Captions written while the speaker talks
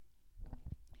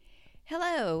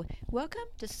Hello, welcome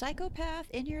to Psychopath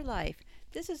in Your Life.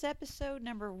 This is episode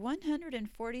number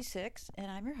 146, and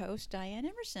I'm your host, Diane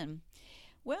Emerson.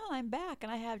 Well, I'm back,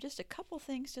 and I have just a couple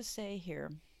things to say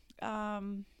here. I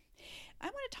want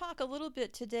to talk a little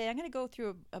bit today. I'm going to go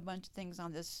through a bunch of things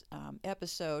on this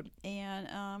episode, and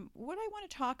what I want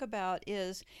to talk about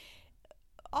is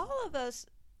all of us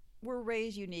were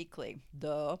raised uniquely,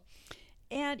 duh.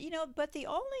 And, but the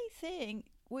only thing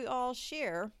we all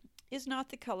share is not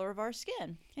the color of our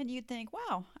skin. And you'd think,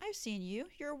 wow, I've seen you.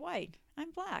 You're white.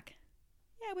 I'm black.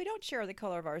 Yeah, we don't share the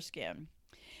color of our skin.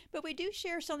 But we do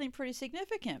share something pretty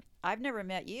significant. I've never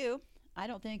met you. I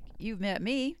don't think you've met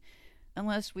me,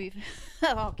 unless we've,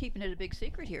 I'm keeping it a big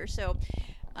secret here. So,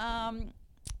 um,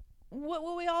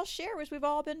 what we all share is we've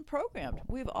all been programmed.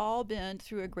 We've all been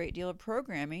through a great deal of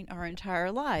programming our entire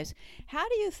lives. How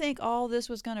do you think all this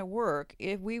was going to work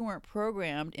if we weren't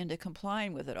programmed into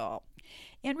complying with it all?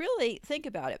 And really, think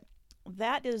about it.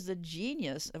 That is the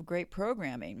genius of great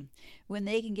programming. When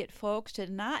they can get folks to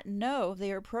not know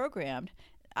they are programmed,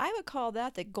 I would call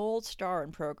that the gold star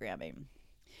in programming.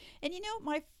 And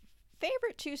my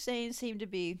favorite two sayings seem to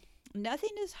be nothing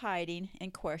is hiding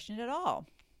and question it all.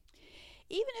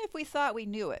 Even if we thought we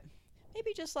knew it,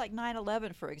 maybe just like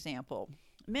 9/11, for example,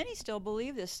 many still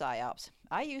believe this psyops.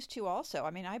 I used to also.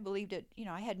 I mean, I believed it,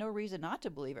 I had no reason not to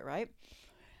believe it, right?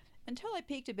 Until I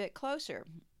peeked a bit closer.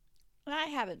 And I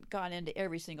haven't gone into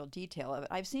every single detail of it.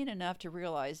 I've seen enough to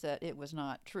realize that it was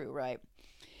not true, right?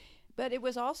 But it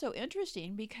was also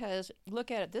interesting because look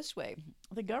at it this way.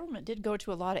 The government did go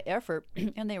to a lot of effort,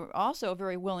 and they were also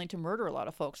very willing to murder a lot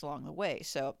of folks along the way.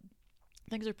 So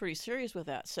things are pretty serious with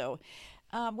that. So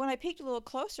when I peeked a little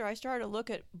closer, I started to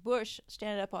look at Bush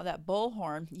standing up on that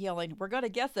bullhorn yelling, "We're going to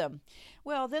get them."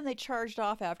 Well, then they charged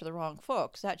off after the wrong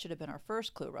folks. That should have been our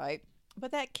first clue, right?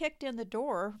 But that kicked in the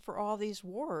door for all these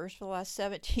wars for the last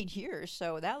 17 years.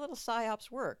 So that little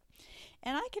psyops worked.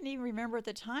 And I can even remember at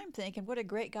the time thinking what a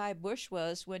great guy Bush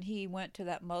was when he went to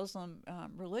that Muslim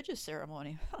religious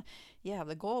ceremony. Yeah,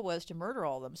 the goal was to murder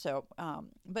all of them. So,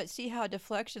 but see how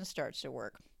deflection starts to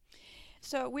work.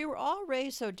 So we were all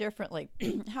raised so differently.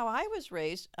 How I was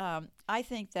raised, I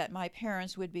think that my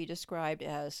parents would be described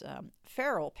as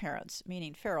feral parents,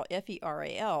 meaning feral,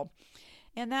 Feral.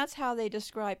 And that's how they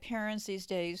describe parents these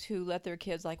days who let their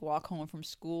kids like walk home from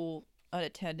school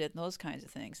unattended and those kinds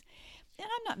of things. And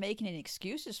I'm not making any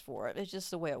excuses for it. It's just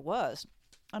the way it was.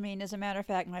 I mean, as a matter of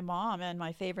fact, my mom and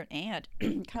my favorite aunt,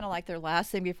 kind of like their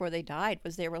last thing before they died,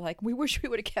 was they were like, "We wish we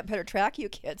would have kept better track of you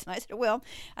kids." And I said, "Well,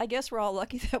 I guess we're all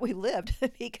lucky that we lived,"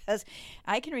 because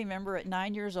I can remember at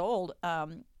 9 years old,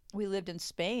 we lived in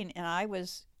Spain, and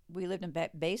we lived in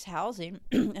base housing,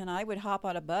 and I would hop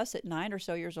on a bus at 9 or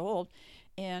so years old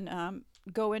and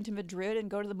go into Madrid and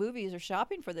go to the movies or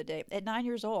shopping for the day at 9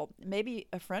 years old. Maybe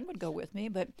a friend would go with me,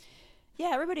 but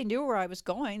yeah, everybody knew where I was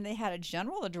going. They had a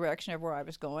general direction of where I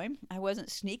was going. I wasn't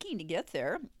sneaking to get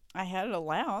there. I had an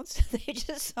allowance. They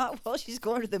just thought, well, she's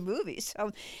going to the movies.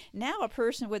 So now a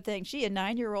person would think, gee, a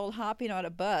 9-year-old hopping on a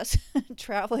bus,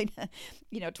 traveling,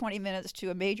 20 minutes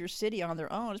to a major city on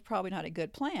their own is probably not a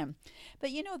good plan.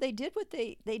 But they did what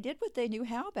they knew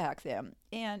how back then,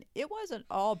 and it wasn't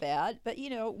all bad. But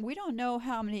we don't know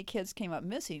how many kids came up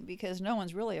missing because no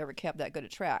one's really ever kept that good a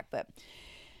track. But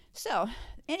so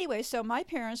anyway, so my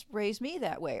parents raised me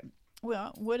that way.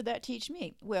 Well, what did that teach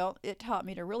me? Well, it taught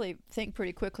me to really think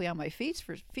pretty quickly on my feet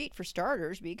for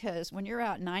starters, because when you're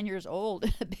out 9 years old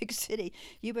in a big city,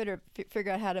 you better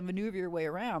figure out how to maneuver your way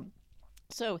around.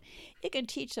 So it can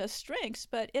teach us strengths,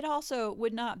 but it also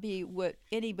would not be what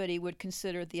anybody would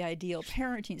consider the ideal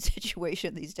parenting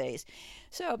situation these days.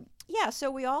 So, yeah,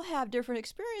 so we all have different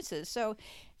experiences. So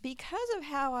because of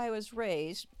how I was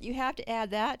raised, you have to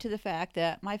add that to the fact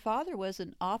that my father was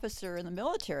an officer in the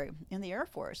military, in the Air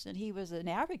Force, and he was a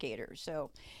navigator.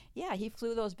 So, yeah, he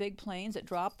flew those big planes that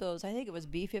dropped those, I think it was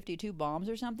B-52 bombs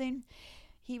or something.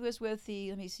 He was with the,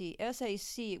 let me see,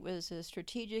 SAC. It was a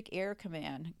Strategic Air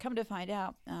Command. Come to find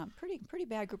out, pretty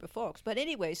bad group of folks. But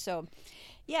anyway, so,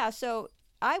 yeah, so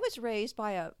I was raised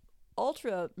by a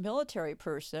ultra military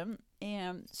person,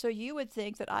 and so you would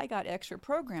think that I got extra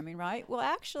programming, right? Well,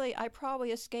 actually, I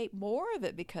probably escaped more of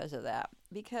it because of that.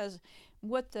 Because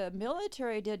what the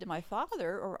military did to my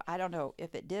father, or I don't know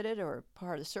if it did it or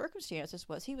part of the circumstances,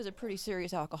 was he was a pretty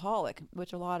serious alcoholic,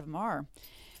 which a lot of them are.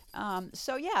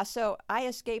 So I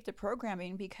escaped the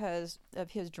programming because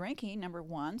of his drinking, number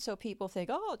one. So people think,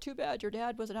 oh, too bad your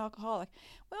dad was an alcoholic.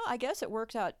 Well, I guess it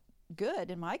works out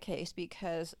good in my case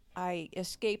because I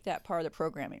escaped that part of the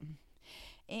programming.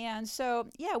 And so,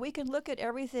 yeah, we can look at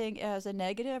everything as a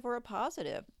negative or a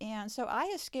positive. And so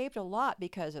I escaped a lot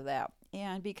because of that.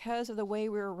 And because of the way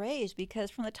we were raised,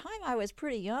 because from the time I was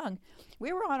pretty young,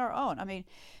 we were on our own. I mean,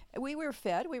 we were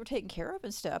fed, we were taken care of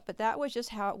and stuff, but that was just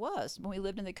how it was. When we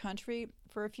lived in the country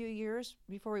for a few years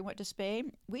before we went to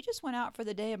Spain, we just went out for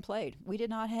the day and played. We did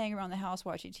not hang around the house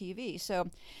watching TV. So,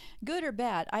 good or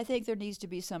bad, I think there needs to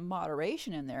be some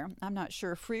moderation in there. I'm not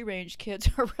sure free range kids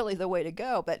are really the way to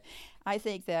go, but I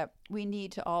think that we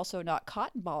need to also not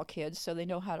cotton ball kids so they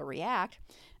know how to react.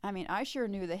 I mean, I sure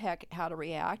knew the heck how to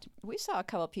react. We saw a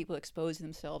couple of people exposing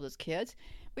themselves as kids.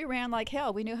 We ran like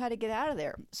hell. We knew how to get out of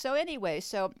there. So anyway,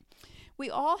 we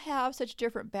all have such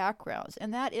different backgrounds,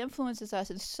 and that influences us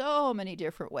in so many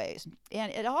different ways.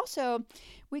 And it also,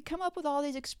 we come up with all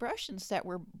these expressions that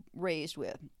we're raised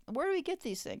with. Where do we get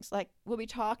these things? Like, we'll be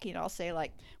talking, I'll say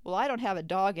like, well, I don't have a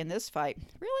dog in this fight.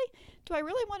 Really? Do I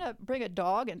really want to bring a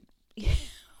dog? And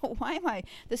why am I?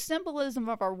 The symbolism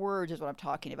of our words is what I'm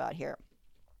talking about here.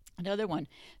 Another one,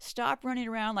 stop running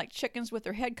around like chickens with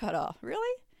their head cut off.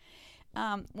 Really?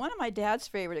 One of my dad's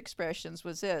favorite expressions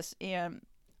was this, and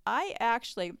I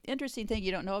actually, interesting thing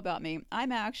you don't know about me,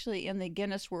 I'm actually in the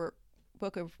Guinness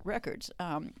Book of Records.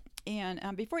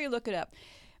 Before you look it up,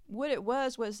 what it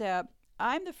was that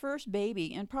I'm the first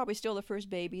baby, and probably still the first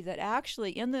baby, that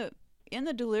actually in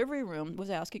the delivery room was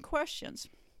asking questions.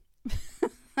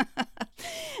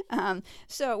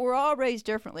 So we're all raised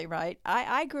differently, right?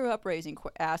 I grew up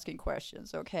asking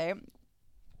questions, okay?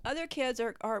 Other kids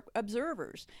are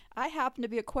observers. I happen to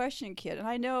be a question kid, and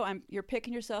I know you're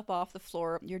picking yourself off the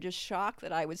floor. You're just shocked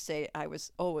that I would say I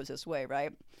was always this way,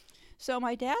 right? So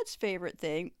my dad's favorite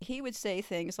thing, he would say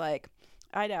things like,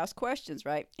 I'd ask questions,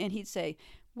 right? And he'd say,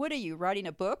 what are you, writing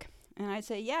a book? And I'd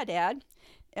say, yeah, Dad.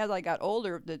 As I got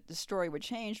older, the story would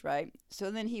change, right?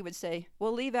 So then he would say,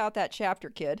 well, leave out that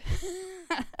chapter, kid.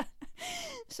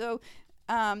 So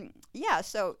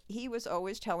so he was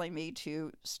always telling me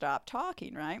to stop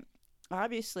talking, right?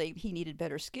 Obviously, he needed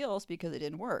better skills because it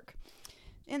didn't work.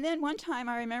 And then one time,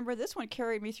 I remember this one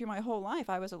carried me through my whole life.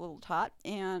 I was a little tot,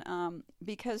 and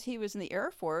because he was in the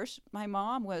Air Force, my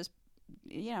mom was,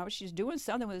 she's doing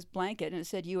something with his blanket, and it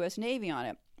said U.S. Navy on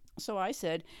it. So I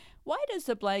said, why does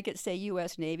the blanket say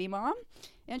U.S. Navy, Mom?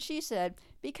 And she said,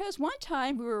 because one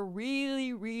time we were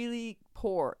really, really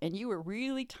poor, and you were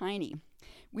really tiny.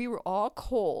 We were all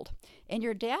cold, and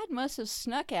your dad must have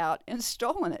snuck out and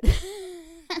stolen it.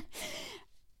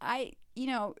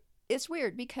 It's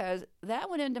weird because that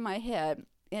went into my head,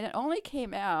 and it only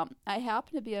came out, I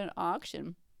happened to be at an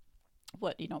auction,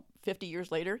 50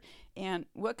 years later, and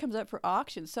what comes up for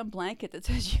auction? Some blanket that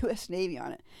says U.S. Navy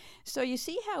on it. So you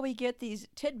see how we get these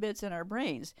tidbits in our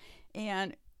brains,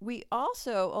 and we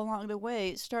also, along the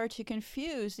way, start to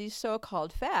confuse these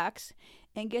so-called facts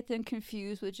and get them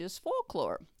confused with just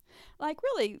folklore. Like,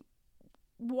 really,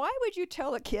 why would you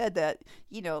tell a kid that,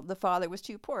 the father was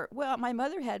too poor? Well, my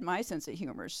mother had my sense of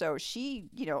humor, so she,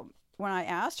 when I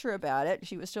asked her about it,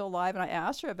 she was still alive, and I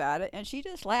asked her about it, and she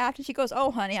just laughed, and she goes, oh,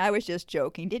 honey, I was just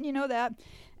joking. Didn't you know that?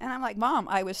 And I'm like, Mom,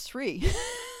 I was 3.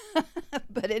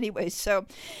 But anyway, so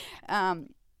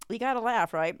you got to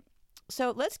laugh, right?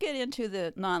 So let's get into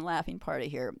the non-laughing part of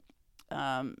here,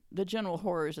 the general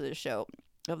horrors of the show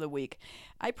of the week.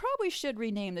 I probably should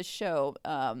rename the show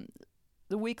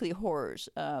the Weekly Horrors,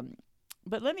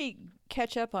 but let me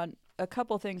catch up on a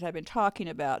couple things I've been talking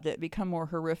about that become more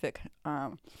horrific.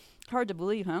 Hard to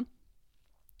believe, huh?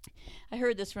 I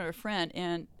heard this from a friend,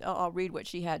 and I'll read what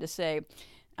she had to say.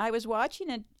 I was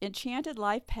watching an Enchanted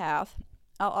Life Path.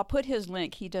 I'll put his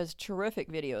link. He does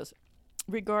terrific videos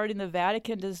regarding the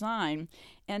Vatican design,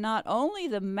 and not only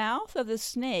the mouth of the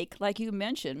snake, like you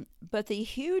mentioned, but the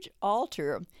huge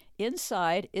altar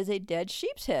inside is a dead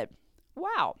sheep's head.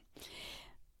 Wow.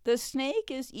 The snake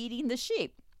is eating the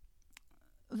sheep.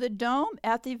 The dome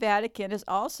at the Vatican is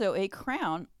also a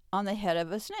crown on the head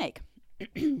of a snake.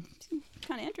 Kind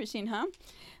of interesting, huh?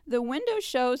 The window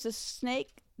shows the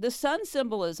snake, the sun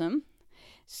symbolism.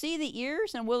 See the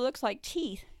ears and what looks like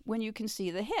teeth when you can see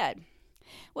the head.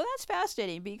 Well, that's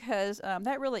fascinating because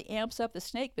that really amps up the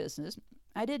snake business.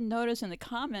 I didn't notice in the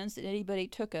comments that anybody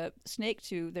took a snake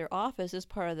to their office as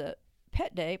part of the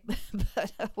pet day,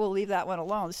 but we'll leave that one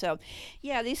alone. So,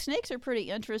 yeah, these snakes are pretty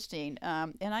interesting,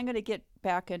 and I'm going to get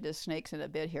back into snakes in a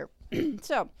bit here.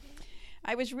 So,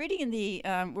 I was reading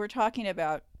we're talking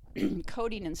about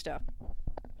coding and stuff,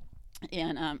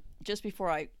 and just before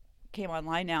I came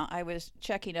online now, I was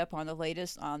checking up on the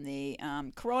latest on the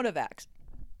coronavax.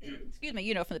 Excuse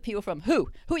me, from the people from who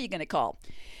are you going to call?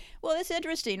 Well, it's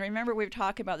interesting. Remember we were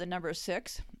talking about the number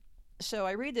 6? So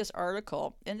I read this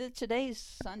article, and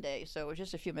today's Sunday, so it was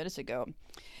just a few minutes ago.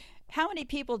 How many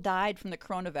people died from the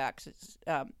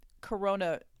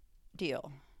corona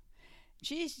deal?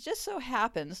 Geez, just so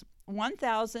happens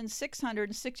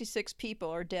 1,666 people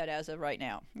are dead as of right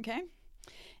now, okay?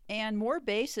 And more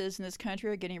bases in this country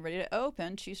are getting ready to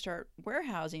open to start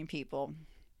warehousing people.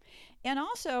 And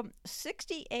also,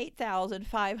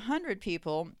 68,500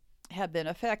 people have been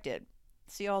affected.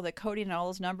 See all the coding and all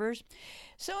those numbers?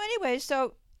 So anyway,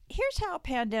 here's how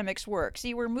pandemics work.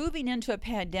 See, we're moving into a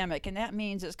pandemic, and that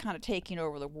means it's kind of taking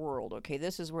over the world. Okay,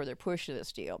 this is where they're pushing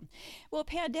this deal. Well,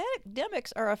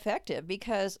 pandemics are effective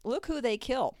because look who they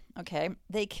kill. Okay,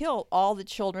 they kill all the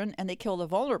children and they kill the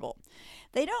vulnerable.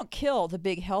 They don't kill the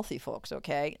big healthy folks.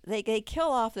 Okay, they kill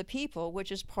off the people,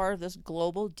 which is part of this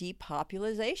global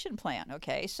depopulation plan.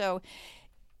 Okay, so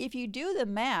if you do the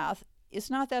math, it's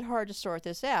not that hard to sort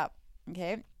this out.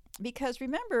 Okay. Because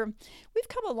remember, we've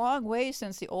come a long way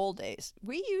since the old days.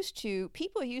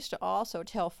 People used to also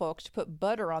tell folks to put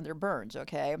butter on their burns,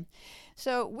 okay?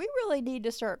 So we really need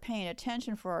to start paying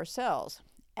attention for ourselves.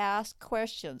 Ask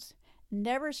questions.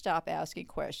 Never stop asking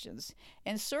questions.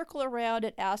 And circle around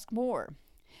and ask more.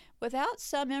 Without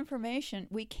some information,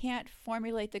 we can't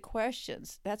formulate the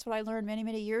questions. That's what I learned many,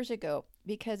 many years ago,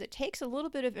 because it takes a little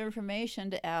bit of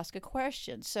information to ask a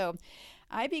question. So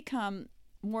I become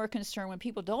more concerned when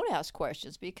people don't ask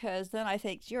questions, because then I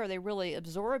think, are they really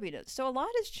absorbing it? So a lot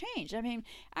has changed. I mean,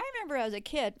 I remember as a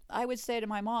kid, I would say to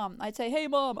my mom, I'd say, hey,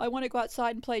 Mom, I want to go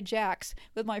outside and play jacks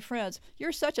with my friends.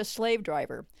 You're such a slave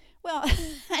driver. Well,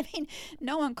 I mean,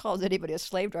 no one calls anybody a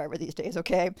slave driver these days,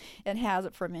 okay, and has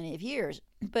it for many years.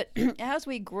 But as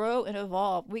we grow and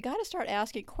evolve, we got to start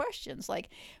asking questions like,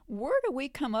 where do we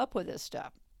come up with this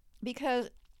stuff?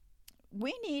 Because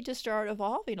we need to start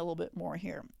evolving a little bit more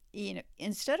here.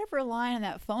 Instead of relying on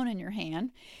that phone in your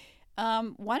hand,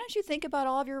 why don't you think about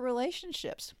all of your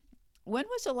relationships? When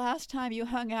was the last time you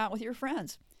hung out with your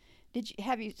friends?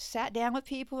 Have you sat down with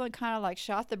people and kind of like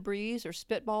shot the breeze or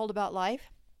spitballed about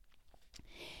life?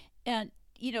 And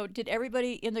did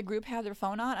everybody in the group have their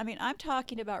phone on? I mean, I'm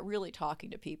talking about really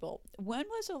talking to people. When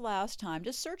was the last time,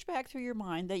 just search back through your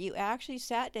mind, that you actually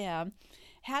sat down,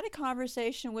 had a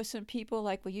conversation with some people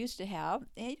like we used to have,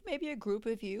 maybe a group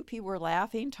of you, people were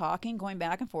laughing, talking, going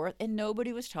back and forth, and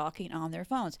nobody was talking on their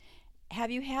phones. Have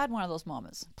you had one of those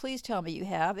moments? Please tell me you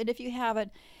have. And if you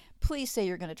haven't, please say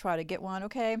you're going to try to get one,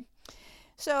 okay?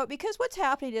 So, because what's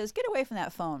happening is, get away from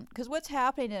that phone, because what's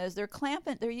happening is they're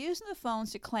using the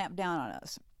phones to clamp down on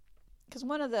us. Because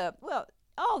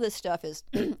all this stuff is,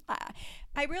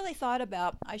 I really thought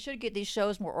about, I should get these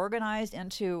shows more organized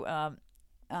into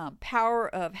power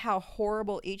of how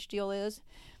horrible each deal is.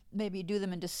 Maybe do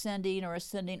them in descending or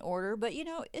ascending order, but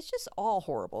it's just all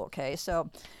horrible, okay?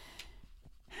 So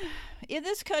in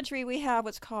this country, we have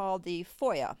what's called the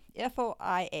FOIA,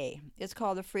 F-O-I-A. It's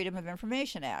called the Freedom of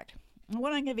Information Act. And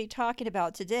what I'm going to be talking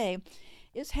about today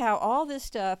is how all this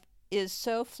stuff is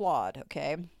so flawed,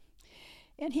 okay?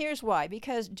 And here's why.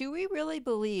 Because do we really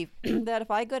believe that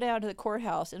if I go down to the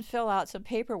courthouse and fill out some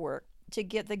paperwork to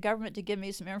get the government to give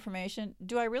me some information,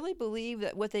 do I really believe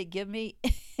that what they give me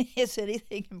is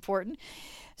anything important?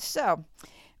 So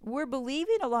we're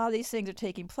believing a lot of these things are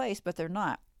taking place, but they're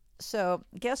not. So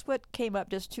guess what came up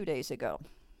just 2 days ago?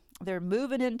 They're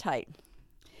moving in tight.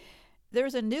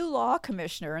 There's a new law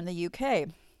commissioner in the UK.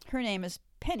 Her name is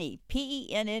Penny,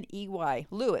 P-E-N-N-E-Y,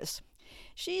 Lewis.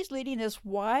 She's leading this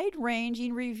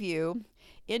wide-ranging review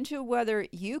into whether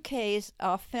UK's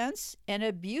offense and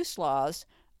abuse laws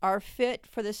are fit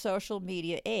for the social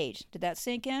media age. Did that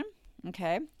sink in?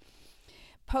 Okay.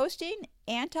 Posting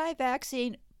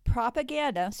anti-vaccine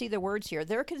propaganda, see the words here,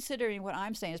 they're considering what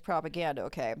I'm saying is propaganda,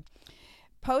 okay?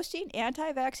 Posting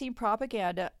anti-vaccine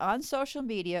propaganda on social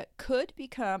media could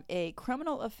become a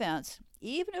criminal offense,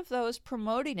 even if those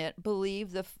promoting it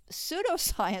believe the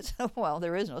pseudoscience, well,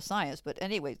 there is no science, but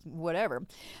anyway, whatever.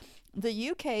 The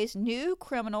UK's new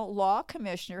criminal law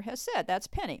commissioner has said, that's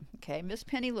Penny, okay, Miss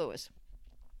Penny Lewis.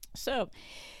 So,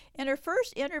 in her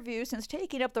first interview since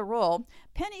taking up the role,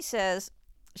 Penny says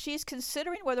she's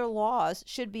considering whether laws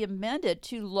should be amended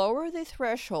to lower the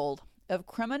threshold of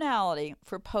criminality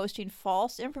for posting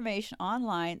false information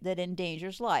online that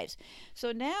endangers lives.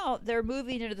 So now they're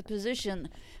moving into the position,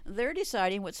 they're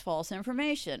deciding what's false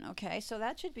information, okay? So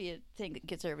that should be a thing that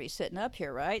gets everybody sitting up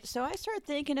here, right? So I started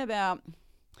thinking about,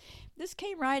 this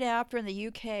came right after in the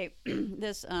UK,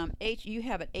 you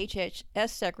have an HHS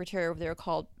secretary over there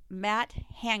called Matt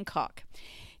Hancock.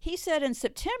 He said in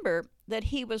September that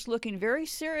he was looking very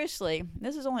seriously,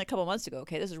 this is only a couple months ago,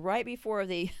 okay, this is right before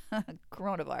the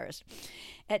coronavirus,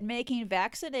 at making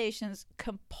vaccinations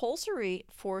compulsory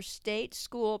for state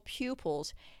school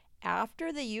pupils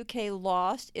after the UK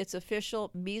lost its official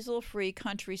measles-free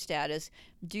country status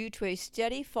due to a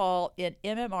steady fall in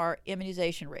MMR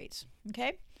immunization rates.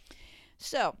 Okay?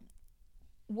 So,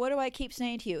 what do I keep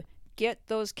saying to you? Get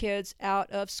those kids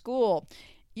out of school.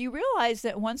 You realize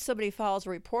that once somebody files a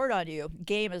report on you,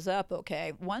 game is up,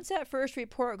 okay? Once that first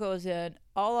report goes in,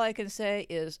 all I can say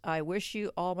is, I wish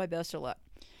you all my best of luck.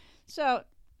 So,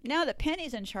 now that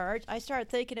Penny's in charge, I started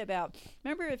thinking about,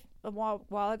 remember a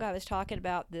while ago I was talking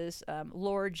about this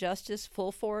Lord Justice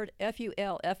Fulford,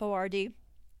 Fulford,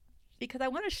 because I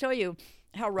want to show you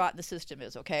how rotten the system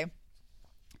is, okay?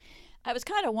 I was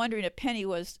kind of wondering if Penny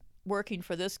was working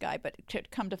for this guy, but to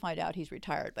come to find out he's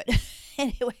retired. But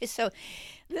anyway, so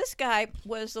this guy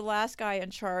was the last guy in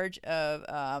charge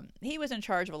of, he was in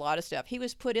charge of a lot of stuff. He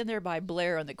was put in there by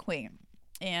Blair and the Queen.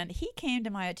 And he came to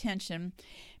my attention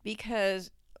because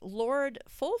Lord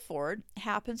Fulford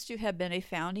happens to have been a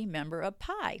founding member of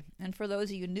PI. And for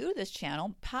those of you new to this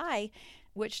channel, PI,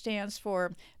 which stands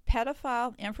for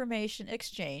Pedophile Information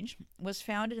Exchange, was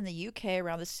founded in the UK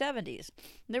around the 70s.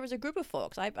 And there was a group of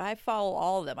folks. I follow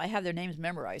all of them. I have their names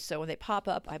memorized, so when they pop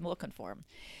up, I'm looking for them.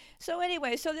 So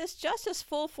anyway, so this Justice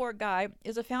Fulford guy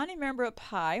is a founding member of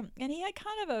PI, and he had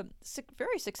kind of a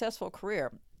very successful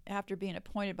career after being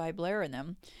appointed by Blair and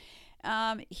them.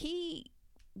 He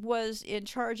was in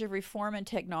charge of reform and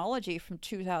technology from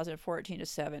 2014 to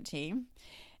 17.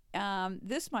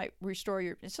 This might restore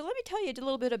your... So let me tell you a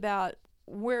little bit about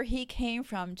where he came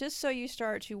from, just so you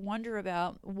start to wonder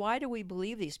about why do we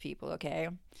believe these people, okay?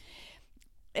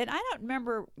 And I don't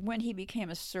remember when he became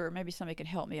a sir. Maybe somebody can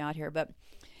help me out here. But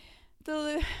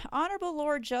the Honorable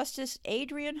Lord Justice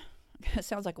Adrian...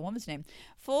 sounds like a woman's name,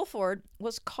 Fulford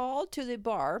was called to the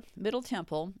bar, Middle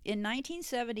Temple, in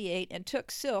 1978 and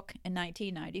took silk in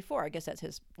 1994. I guess that's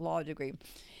his law degree.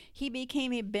 He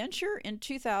became a bencher in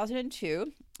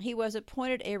 2002. He was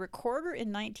appointed a recorder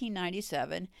in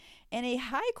 1997 and a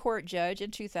high court judge in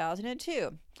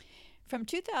 2002. From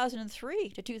 2003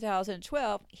 to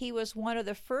 2012, he was one of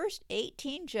the first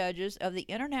 18 judges of the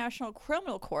International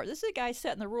Criminal Court. This is the guy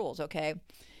setting the rules, okay?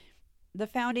 The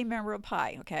founding member of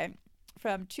PI, okay?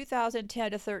 From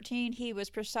 2010 to 13, he was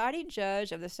presiding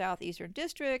judge of the Southeastern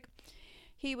District.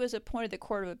 He was appointed the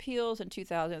Court of Appeals in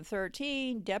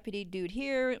 2013, deputy dude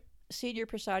here, senior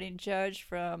presiding judge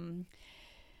from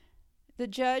the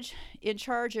judge in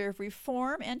charge of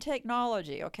reform and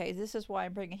technology. Okay, this is why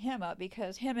I'm bringing him up,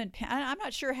 because him and I'm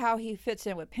not sure how he fits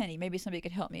in with Penny. Maybe somebody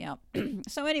could help me out.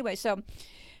 So anyway, so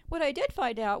what I did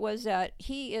find out was that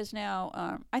he is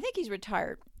now, I think he's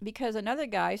retired, because another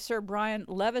guy, Sir Brian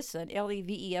Leveson,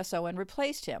 Leveson,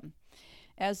 replaced him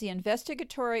as the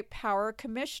Investigatory Power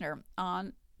Commissioner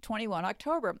on 21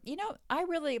 October. You know,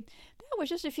 that was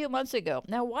just a few months ago.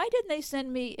 Now, why didn't they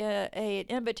send me an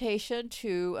invitation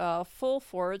to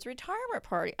Fulford's retirement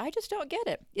party? I just don't get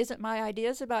it. Isn't my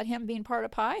ideas about him being part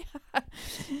of PI?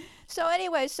 So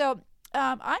anyway,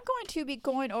 I'm going to be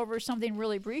going over something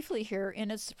really briefly here,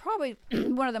 and it's probably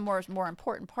one of the more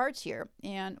important parts here.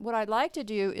 And what I'd like to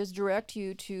do is direct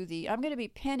you to I'm going to be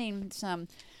pinning some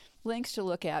links to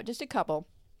look at, just a couple.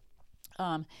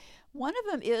 One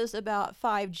of them is about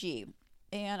 5G.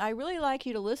 And I really like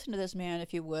you to listen to this man,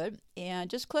 if you would, and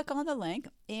just click on the link.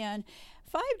 And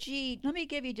 5G, let me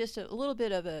give you just a little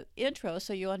bit of an intro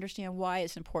so you'll understand why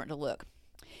it's important to look.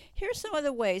 Here's some of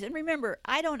the ways, and remember,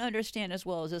 I don't understand as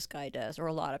well as this guy does, or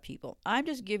a lot of people. I'm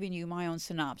just giving you my own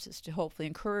synopsis to hopefully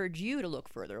encourage you to look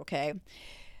further, okay?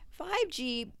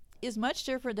 5G is much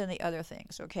different than the other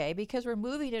things, okay, because we're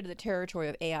moving into the territory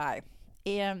of AI.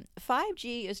 And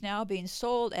 5G is now being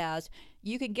sold as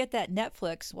you can get that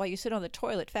Netflix while you sit on the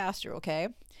toilet faster, okay?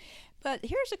 But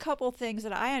here's a couple things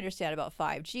that I understand about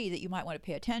 5G that you might want to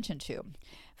pay attention to.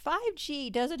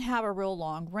 5G doesn't have a real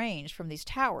long range from these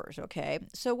towers, okay?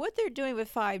 So what they're doing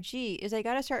with 5G is they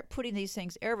got to start putting these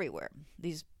things everywhere,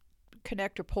 these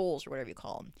connector poles or whatever you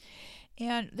call them.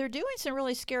 And they're doing some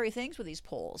really scary things with these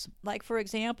poles. Like, for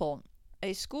example,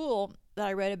 a school that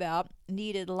I read about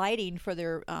needed lighting for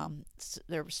their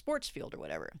sports field or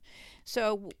whatever.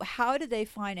 So how did they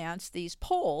finance these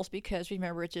poles? Because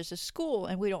remember, it's just a school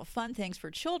and we don't fund things for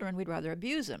children. We'd rather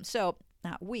abuse them. So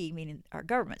not we, meaning our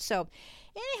government. So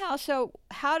anyhow, so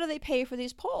how do they pay for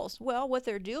these poles? Well, what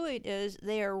they're doing is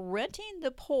they are renting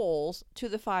the poles to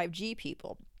the 5G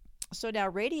people. So now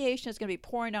radiation is going to be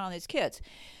pouring down on these kids.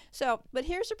 So, but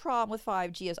here's the problem with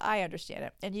 5G as I understand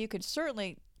it, and you can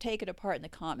certainly take it apart in the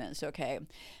comments, okay?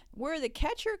 Where the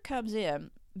catcher comes in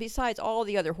besides all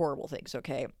the other horrible things,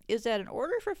 okay, is that in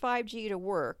order for 5G to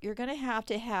work, you're going to have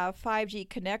 5G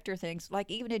connector things, like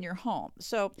even in your home.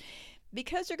 So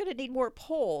because they're going to need more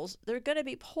poles, there are going to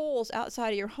be poles outside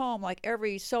of your home like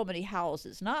every so many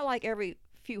houses, not like every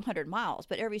few hundred miles,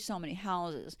 but every so many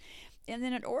houses. And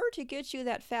then in order to get you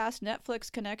that fast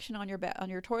Netflix connection on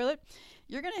your toilet,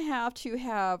 you're going to have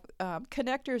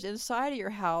connectors inside of your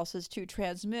houses to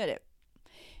transmit it.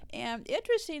 And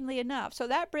interestingly enough, so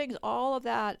that brings all of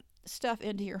that stuff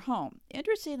into your home.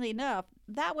 Interestingly enough,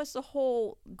 that was the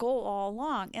whole goal all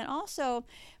along. And also,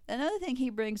 another thing he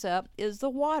brings up is the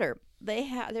water.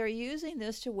 They're using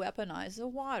this to weaponize the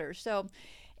water. So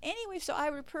anyway, so I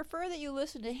would prefer that you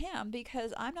listen to him,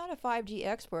 because I'm not a 5G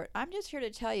expert. I'm just here to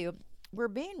tell you, we're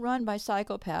being run by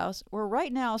psychopaths. We're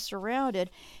right now surrounded,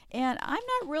 and I'm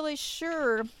not really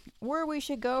sure where we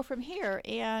should go from here.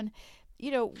 And,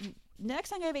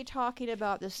 next I'm going to be talking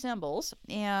about the symbols,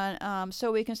 and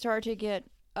so we can start to get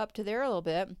up to there a little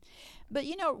bit. But,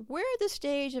 we're at the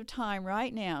stage of time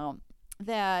right now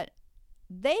that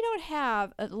they don't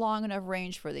have a long enough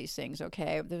range for these things,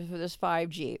 okay, for this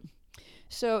 5G.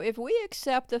 So if we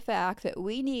accept the fact that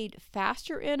we need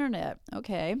faster internet,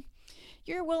 okay,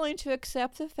 you're willing to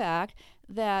accept the fact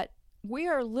that we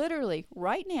are literally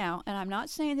right now, and I'm not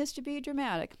saying this to be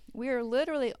dramatic, we are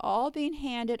literally all being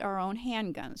handed our own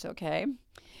handguns, okay?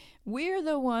 We're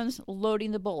the ones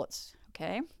loading the bullets,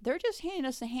 okay? They're just handing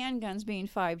us the handguns being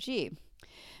 5G.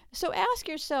 So ask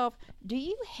yourself, do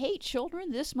you hate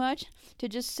children this much to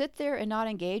just sit there and not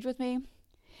engage with me?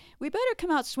 We better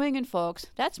come out swinging, folks.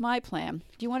 That's my plan.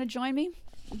 Do you want to join me?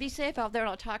 Be safe out there, and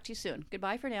I'll talk to you soon.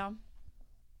 Goodbye for now.